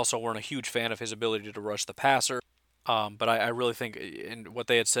 They also weren't a huge fan of his ability to rush the passer. But I really think, in what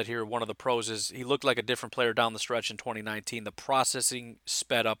they had said here, one of the pros is he looked like a different player down the stretch in 2019. The processing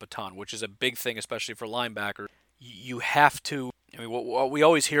sped up a ton, which is a big thing, especially for linebackers. You have to, I mean, what we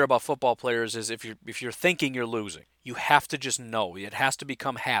always hear about football players is if you're thinking you're losing, you have to just know. It has to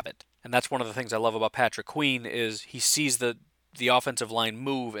become habit. And that's one of the things I love about Patrick Queen is he sees the offensive line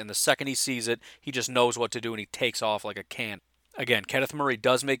move, and the second he sees it, he just knows what to do, and he takes off like a can. Again, Kenneth Murray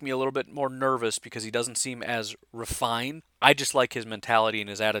does make me a little bit more nervous because he doesn't seem as refined. I just like his mentality and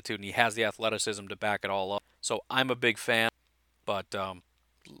his attitude, and he has the athleticism to back it all up. So I'm a big fan, but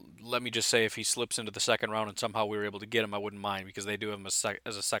let me just say if he slips into the second round and somehow we were able to get him, I wouldn't mind because they do have him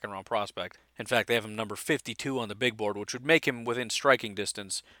as a second-round prospect. In fact, they have him number 52 on the big board, which would make him within striking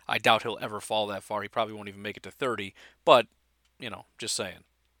distance. I doubt he'll ever fall that far. He probably won't even make it to 30, but, just saying.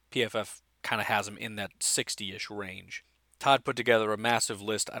 PFF kind of has him in that 60-ish range. Todd put together a massive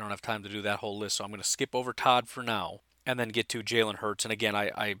list. I don't have time to do that whole list, so I'm going to skip over Todd for now and then get to Jalen Hurts. And again,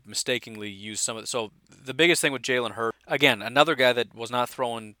 I mistakenly used some of it. So the biggest thing with Jalen Hurts, again, another guy that was not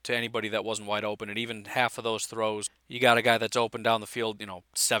throwing to anybody that wasn't wide open, and even half of those throws, you got a guy that's open down the field,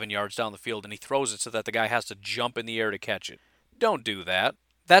 7 yards down the field, and he throws it so that the guy has to jump in the air to catch it. Don't do that.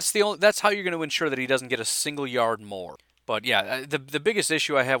 That's how you're going to ensure that he doesn't get a single yard more. But yeah, the biggest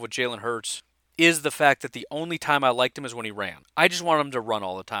issue I have with Jalen Hurts is the fact that the only time I liked him is when he ran. I just wanted him to run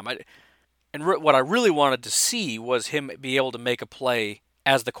all the time. What I really wanted to see was him be able to make a play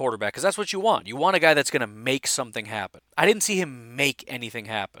as the quarterback, because that's what you want. You want a guy that's going to make something happen. I didn't see him make anything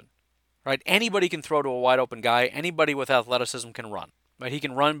happen. Right? Anybody can throw to a wide open guy. Anybody with athleticism can run. Right? He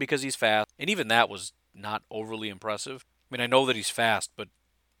can run because he's fast, and even that was not overly impressive. I mean, I know that he's fast, but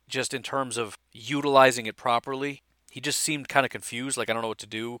just in terms of utilizing it properly, he just seemed kind of confused, like I don't know what to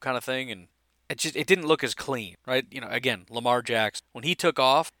do kind of thing, and it didn't look as clean, right? Again, Lamar Jackson, when he took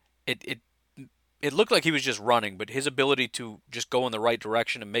off, it looked like he was just running, but his ability to just go in the right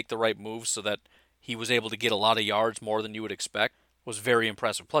direction and make the right moves so that he was able to get a lot of yards more than you would expect was very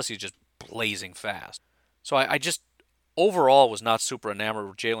impressive. Plus, he's just blazing fast. So I just overall was not super enamored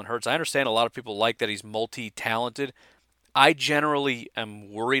with Jalen Hurts. I understand a lot of people like that he's multi-talented. I generally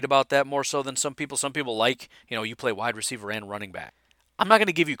am worried about that more so than some people. Some people like, you play wide receiver and running back. I'm not going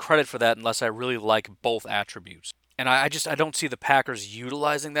to give you credit for that unless I really like both attributes. And I don't see the Packers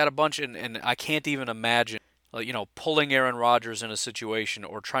utilizing that a bunch, and I can't even imagine, pulling Aaron Rodgers in a situation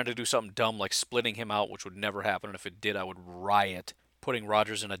or trying to do something dumb like splitting him out, which would never happen, and if it did, I would riot. Putting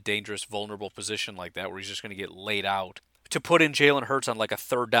Rodgers in a dangerous, vulnerable position like that where he's just going to get laid out. To put in Jalen Hurts on like a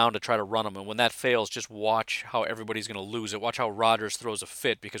third down to try to run him, and when that fails, just watch how everybody's going to lose it. Watch how Rodgers throws a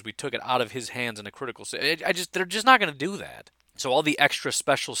fit because we took it out of his hands in a critical they're just not going to do that. So all the extra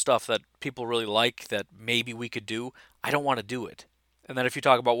special stuff that people really like that maybe we could do, I don't want to do it. And then if you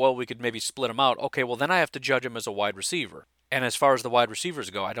talk about, well, we could maybe split him out, okay, well then I have to judge him as a wide receiver. And as far as the wide receivers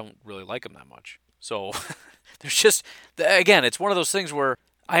go, I don't really like him that much. So there's just, again, it's one of those things where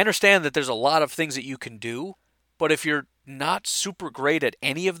I understand that there's a lot of things that you can do, but if you're not super great at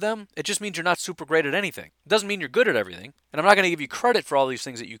any of them, it just means you're not super great at anything. It doesn't mean you're good at everything. And I'm not going to give you credit for all these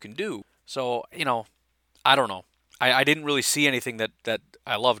things that you can do. So, I don't know. I didn't really see anything that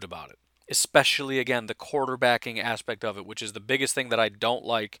I loved about it. Especially, again, the quarterbacking aspect of it, which is the biggest thing that I don't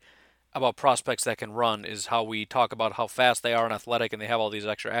like about prospects that can run, is how we talk about how fast they are and athletic and they have all these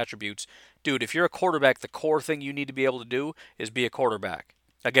extra attributes. Dude, if you're a quarterback, the core thing you need to be able to do is be a quarterback.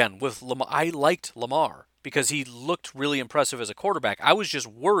 Again, with Lamar, I liked Lamar because he looked really impressive as a quarterback. I was just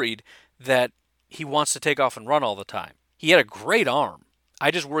worried that he wants to take off and run all the time. He had a great arm. I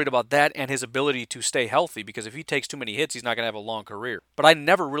just worried about that and his ability to stay healthy, because if he takes too many hits, he's not going to have a long career. But I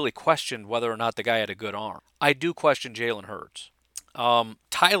never really questioned whether or not the guy had a good arm. I do question Jalen Hurts.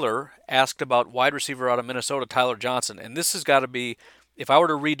 Tyler asked about wide receiver out of Minnesota, Tyler Johnson, and this has got to be, if I were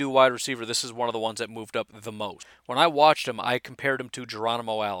to redo wide receiver, this is one of the ones that moved up the most. When I watched him, I compared him to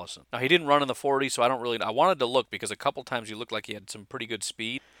Geronimo Allison. Now, he didn't run in the 40, so I wanted to look, because a couple times he looked like he had some pretty good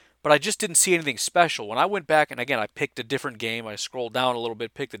speed. But I just didn't see anything special. When I went back, and again, I picked a different game. I scrolled down a little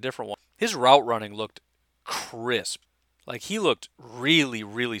bit, picked a different one. His route running looked crisp. Like, he looked really,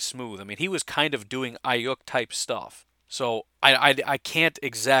 really smooth. I mean, he was kind of doing Ayuk-type stuff. So I can't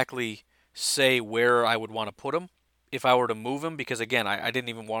exactly say where I would want to put him if I were to move him, because, again, I didn't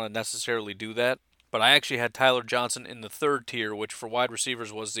even want to necessarily do that. But I actually had Tyler Johnson in the third tier, which for wide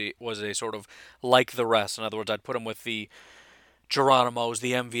receivers was a sort of like the rest. In other words, I'd put him with the Geronimos,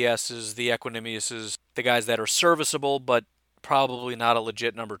 the MVSs, the Equinemiuses, the guys that are serviceable but probably not a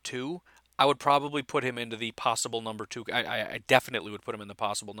legit number 2. I would probably put him into the possible number 2. I definitely would put him in the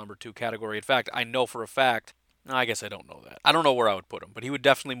possible number 2 category. In fact, I know for a fact, I guess I don't know that. I don't know where I would put him, but he would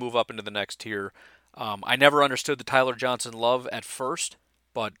definitely move up into the next tier. I never understood the Tyler Johnson love at first,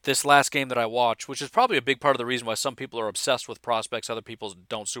 but this last game that I watched, which is probably a big part of the reason why some people are obsessed with prospects other people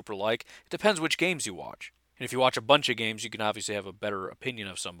don't super like, it depends which games you watch. And if you watch a bunch of games, you can obviously have a better opinion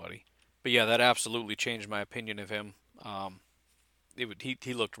of somebody. But yeah, that absolutely changed my opinion of him.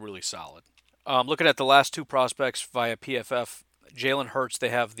 He looked really solid. Looking at the last 2 prospects via PFF, Jalen Hurts, they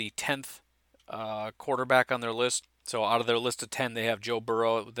have the 10th quarterback on their list. So out of their list of 10, they have Joe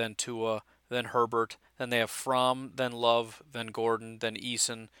Burrow, then Tua, then Herbert, then they have Fromm, then Love, then Gordon, then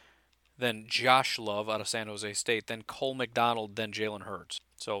Eason, then Josh Love out of San Jose State, then Cole McDonald, then Jalen Hurts.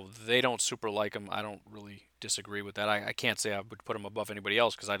 So they don't super like him. I don't really disagree with that. I can't say I would put him above anybody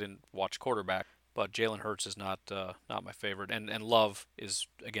else because I didn't watch quarterback. But Jalen Hurts is not my favorite. And Love is,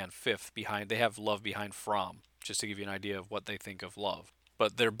 again, 5th behind. They have Love behind Fromm, just to give you an idea of what they think of Love.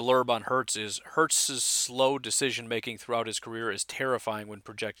 But their blurb on Hurts is, Hurts' slow decision-making throughout his career is terrifying when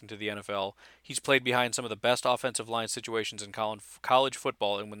projecting to the NFL. He's played behind some of the best offensive line situations in college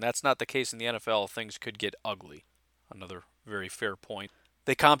football, and when that's not the case in the NFL, things could get ugly. Another very fair point.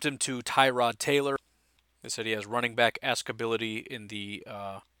 They comped him to Tyrod Taylor. They said he has running back-esque ability in the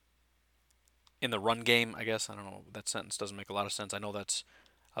run game, I guess. I don't know. That sentence doesn't make a lot of sense. I know that's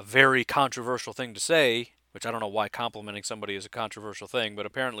a very controversial thing to say, which I don't know why complimenting somebody is a controversial thing, but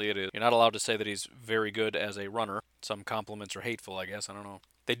apparently it is. You're not allowed to say that he's very good as a runner. Some compliments are hateful, I guess. I don't know.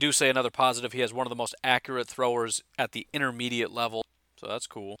 They do say another positive, he has one of the most accurate throwers at the intermediate level, so that's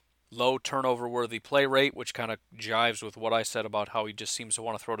cool. Low turnover-worthy play rate, which kind of jives with what I said about how he just seems to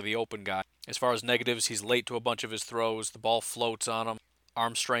want to throw to the open guy. As far as negatives, he's late to a bunch of his throws. The ball floats on him.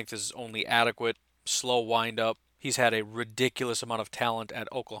 Arm strength is only adequate. Slow wind-up. He's had a ridiculous amount of talent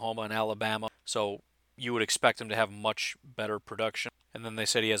at Oklahoma and Alabama, so you would expect him to have much better production. And then they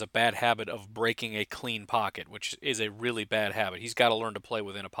said he has a bad habit of breaking a clean pocket, which is a really bad habit. He's got to learn to play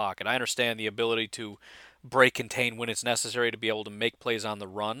within a pocket. I understand the ability to break contain when it's necessary to be able to make plays on the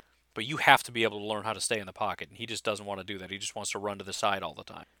run, but you have to be able to learn how to stay in the pocket, and he just doesn't want to do that. He just wants to run to the side all the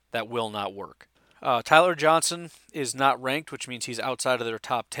time. That will not work. Tyler Johnson is not ranked, which means he's outside of their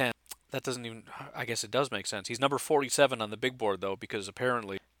top 10. That doesn't even, I guess it does make sense. He's number 47 on the big board, though, because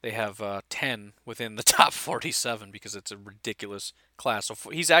apparently they have 10 within the top 47 because it's a ridiculous class. So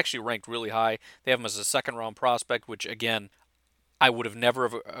he's actually ranked really high. They have him as a second-round prospect, which, again, I would have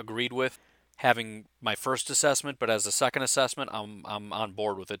never agreed with having my first assessment, but as a second assessment, I'm on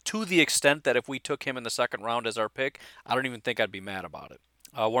board with it. To the extent that if we took him in the second round as our pick, I don't even think I'd be mad about it.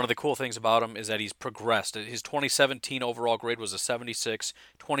 One of the cool things about him is that he's progressed. His 2017 overall grade was a 76,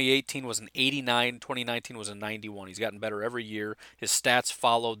 2018 was an 89, 2019 was a 91. He's gotten better every year. His stats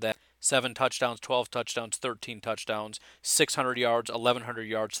followed that. 7 touchdowns, 12 touchdowns, 13 touchdowns, 600 yards, 1,100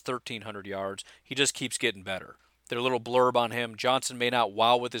 yards, 1,300 yards. He just keeps getting better. Their little blurb on him, Johnson may not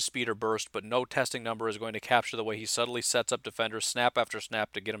wow with his speed or burst, but no testing number is going to capture the way he subtly sets up defenders snap after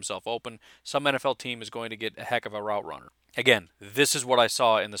snap to get himself open. Some NFL team is going to get a heck of a route runner. Again, this is what I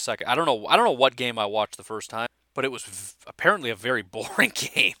saw in the second. I don't know what game I watched the first time, but it was apparently a very boring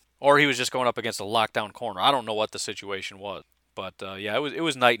game. Or he was just going up against a lockdown corner. I don't know what the situation was. But yeah, it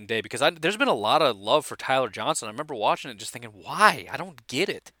was night and day because there's been a lot of love for Tyler Johnson. I remember watching it just thinking, why? I don't get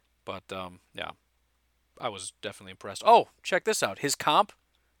it. But yeah, I was definitely impressed. Oh, check this out. His comp,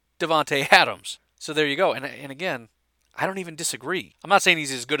 Davante Adams. So there you go. And again, I don't even disagree. I'm not saying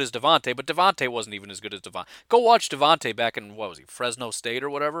he's as good as Davante, but Davante wasn't even as good as Davante. Go watch Davante back in, what was he, Fresno State or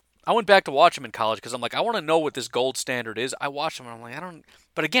whatever. I went back to watch him in college because I'm like, I want to know what this gold standard is. I watched him and I'm like, I don't.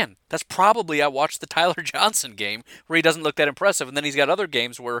 But again, that's probably I watched the Tyler Johnson game where he doesn't look that impressive, and then he's got other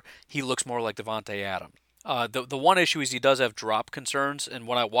games where he looks more like Davante Adams. The one issue is he does have drop concerns, and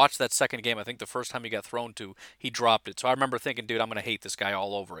when I watched that second game, I think the first time he got thrown to, he dropped it. So I remember thinking, dude, I'm going to hate this guy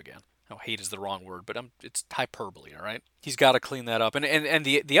all over again. No, hate is the wrong word, but it's hyperbole, all right? He's got to clean that up. And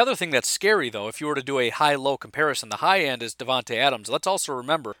the other thing that's scary, though, if you were to do a high-low comparison, the high end is Davante Adams. Let's also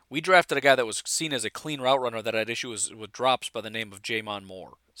remember, we drafted a guy that was seen as a clean route runner that had issues with drops by the name of J'Mon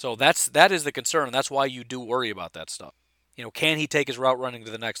Moore. So that is the concern, and that's why you do worry about that stuff. You know, can he take his route running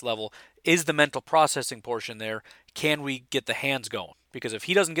to the next level? Is the mental processing portion there? Can we get the hands going? Because if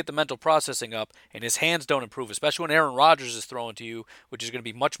he doesn't get the mental processing up and his hands don't improve, especially when Aaron Rodgers is throwing to you, which is going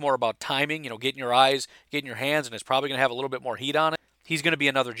to be much more about timing, you know, getting your eyes, getting your hands, and it's probably going to have a little bit more heat on it, he's going to be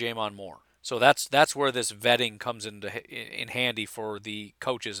another J'Mon Moore. So that's where this vetting comes in handy for the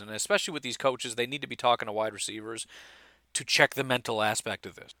coaches, and especially with these coaches, they need to be talking to wide receivers to check the mental aspect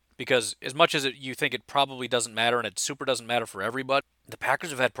of this. Because as much as you think it probably doesn't matter, and it super doesn't matter for everybody, the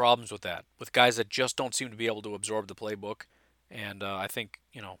Packers have had problems with that, with guys that just don't seem to be able to absorb the playbook. And I think,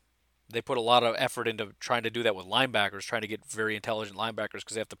 you know, they put a lot of effort into trying to do that with linebackers, trying to get very intelligent linebackers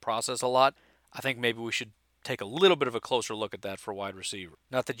because they have to process a lot. I think maybe we should take a little bit of a closer look at that for wide receiver.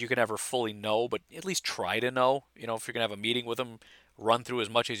 Not that you can ever fully know, but at least try to know. You know, if you're going to have a meeting with them, run through as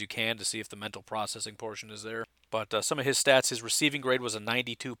much as you can to see if the mental processing portion is there. But some of his stats, his receiving grade was a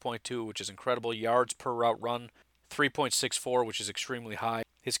 92.2, which is incredible. Yards per route run, 3.64, which is extremely high.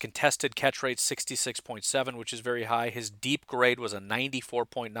 His contested catch rate, 66.7, which is very high. His deep grade was a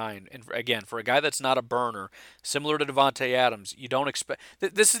 94.9. And again, for a guy that's not a burner, similar to Davante Adams, you don't expect...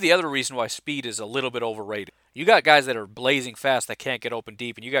 This is the other reason why speed is a little bit overrated. You got guys that are blazing fast that can't get open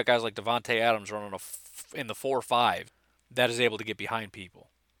deep, and you got guys like Davante Adams running in the 4.5 that is able to get behind people.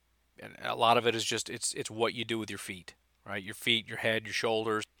 And a lot of it is just, it's what you do with your feet. Right, your feet, your head, your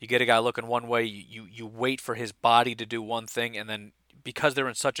shoulders. You get a guy looking one way, you wait for his body to do one thing, and then because they're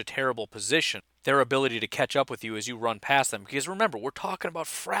in such a terrible position, their ability to catch up with you as you run past them. Because remember, we're talking about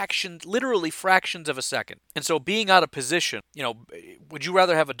literally fractions of a second. And so being out of position, you know, would you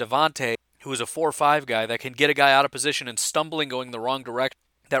rather have a Davante who is a 4.5 guy that can get a guy out of position and stumbling going the wrong direction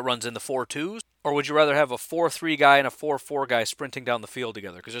that runs in the 4.2s? Or would you rather have a 4.3 guy and a 4.4 guy sprinting down the field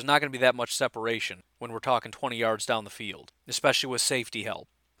together? Because there's not going to be that much separation when we're talking 20 yards down the field, especially with safety help.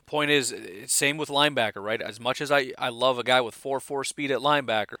 The point is, it's same with linebacker, right? As much as I love a guy with 4.4 speed at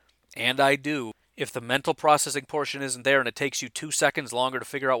linebacker, and I do, if the mental processing portion isn't there and it takes you 2 seconds longer to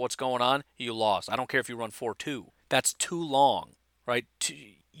figure out what's going on, you lost. I don't care if you run 4.2. That's too long, right?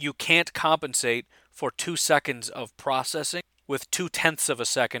 You can't compensate for 2 seconds of processing with 0.2 of a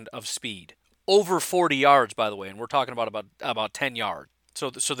second of speed. Over 40 yards, by the way, and we're talking about 10 yards. So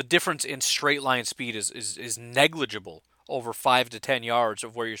the difference in straight line speed is negligible over 5 to 10 yards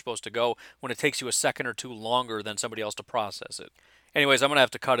of where you're supposed to go when it takes you a second or two longer than somebody else to process it. Anyways, I'm going to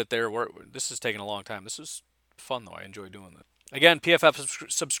have to cut it there. This is taking a long time. This is fun, though. I enjoy doing this. Again, PFF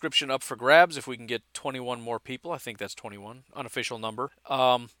subscription up for grabs if we can get 21 more people. I think that's 21, unofficial number.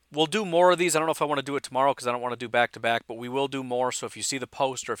 We'll do more of these. I don't know if I want to do it tomorrow because I don't want to do back-to-back, but we will do more. So if you see the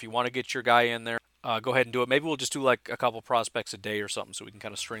post or if you want to get your guy in there, go ahead and do it. Maybe we'll just do like a couple prospects a day or something so we can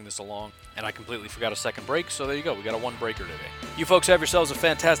kind of string this along. And I completely forgot a second break, so there you go. We got a one-breaker today. You folks have yourselves a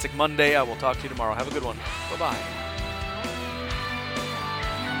fantastic Monday. I will talk to you tomorrow. Have a good one. Bye-bye.